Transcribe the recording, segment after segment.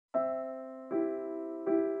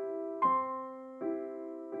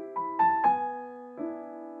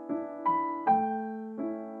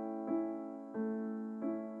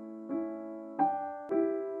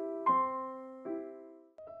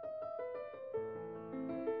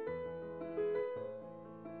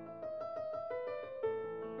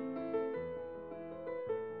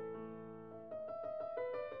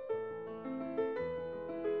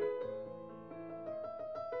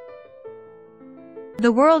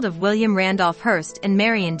The world of William Randolph Hearst and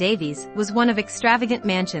Marion Davies was one of extravagant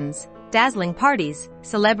mansions, dazzling parties,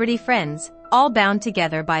 celebrity friends, all bound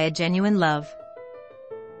together by a genuine love.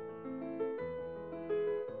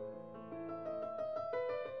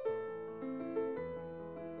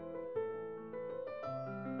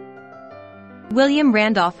 William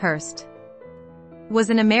Randolph Hearst was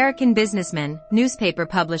an American businessman, newspaper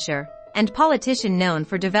publisher, and politician known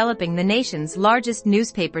for developing the nation's largest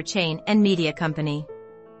newspaper chain and media company.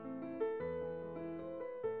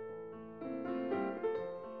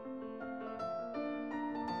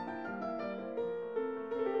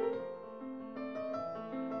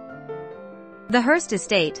 The Hearst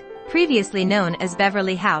Estate, previously known as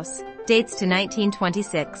Beverly House, dates to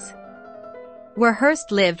 1926, where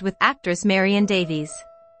Hearst lived with actress Marion Davies.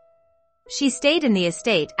 She stayed in the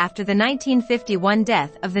estate after the 1951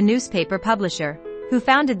 death of the newspaper publisher, who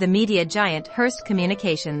founded the media giant Hearst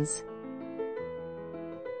Communications.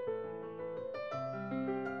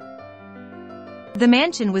 The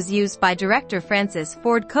mansion was used by director Francis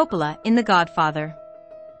Ford Coppola in The Godfather.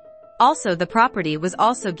 Also, the property was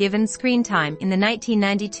also given screen time in the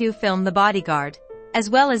 1992 film The Bodyguard, as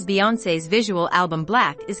well as Beyoncé's visual album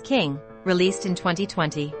Black is King, released in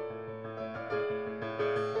 2020.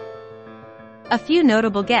 A few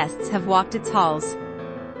notable guests have walked its halls.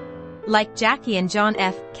 Like Jackie and John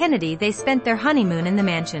F. Kennedy, they spent their honeymoon in the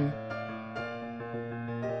mansion.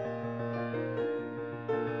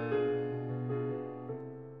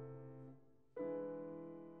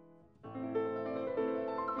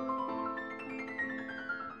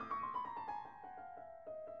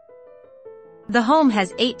 The home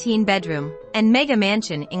has 18-bedroom and mega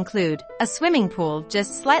mansion include a swimming pool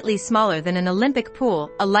just slightly smaller than an Olympic pool,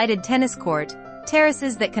 a lighted tennis court,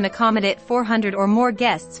 terraces that can accommodate 400 or more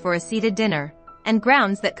guests for a seated dinner, and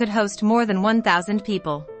grounds that could host more than 1,000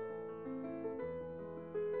 people.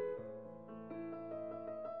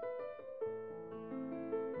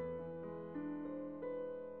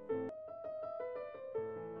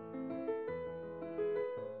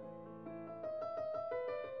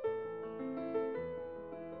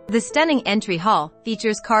 The stunning entry hall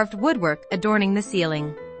features carved woodwork adorning the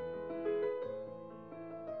ceiling.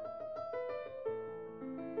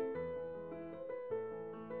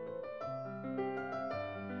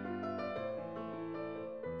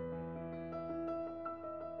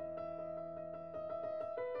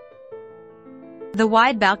 The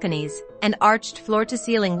wide balconies and arched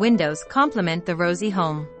floor-to-ceiling windows complement the rosy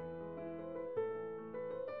home.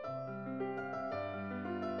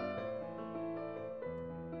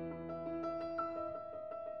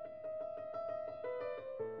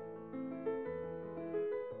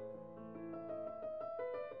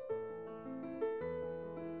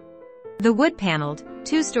 The wood-paneled,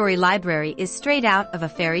 two-story library is straight out of a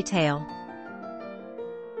fairy tale.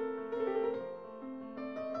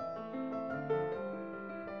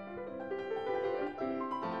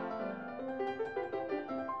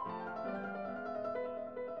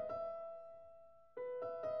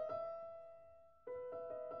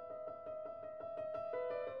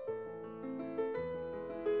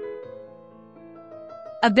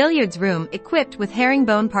 A billiards room equipped with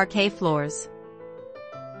herringbone parquet floors,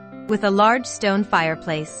 with a large stone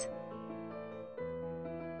fireplace.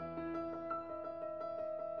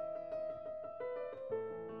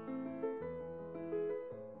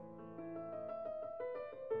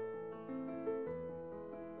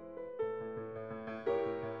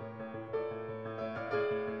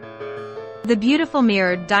 The beautiful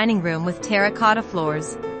mirrored dining room with terracotta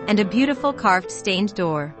floors and a beautiful carved stained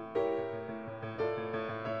door.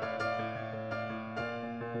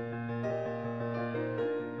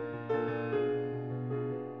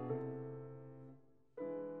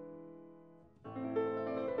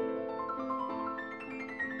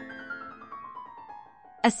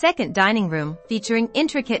 A second dining room featuring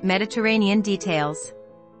intricate Mediterranean details.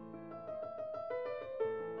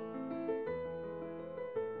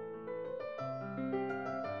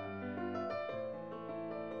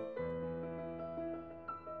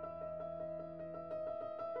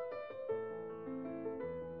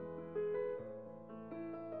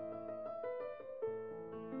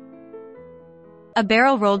 A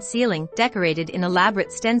barrel-rolled ceiling decorated in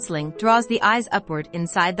elaborate stenciling draws the eyes upward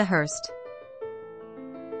inside the Hearst.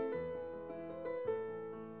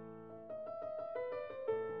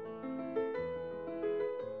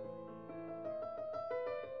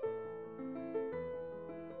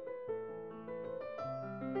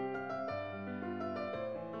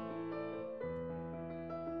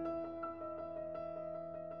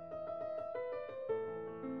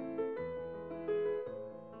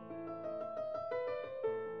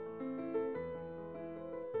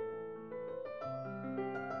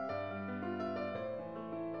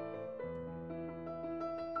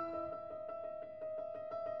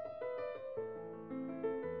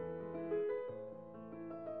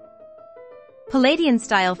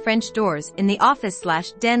 Palladian-style French doors in the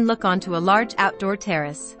office/den look onto a large outdoor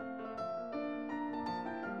terrace.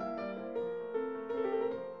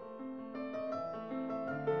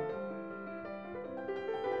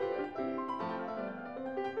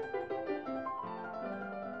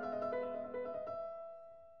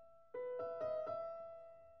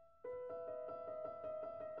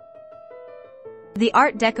 The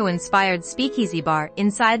Art Deco-inspired speakeasy bar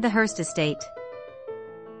inside the Hearst Estate.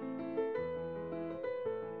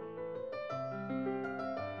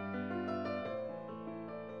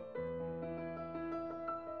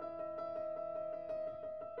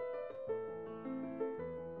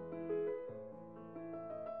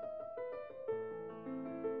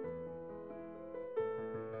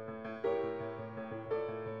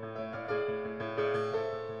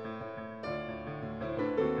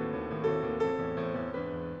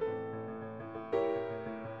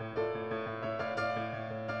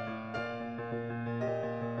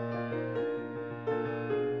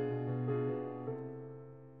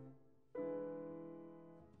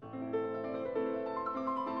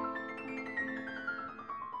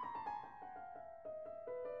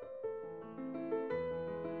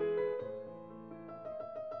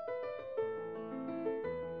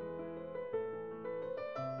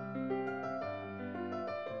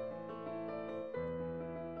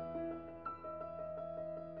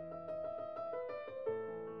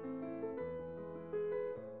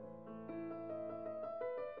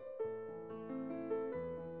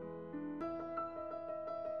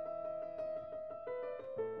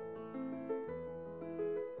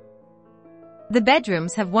 The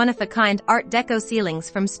bedrooms have one-of-a-kind Art Deco ceilings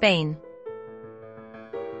from Spain.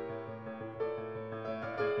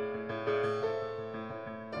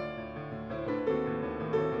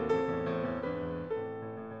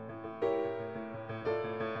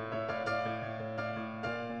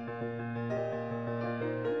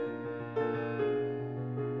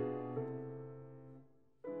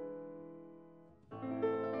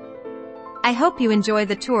 I hope you enjoy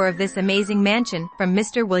the tour of this amazing mansion from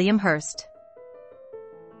Mr. William Hearst.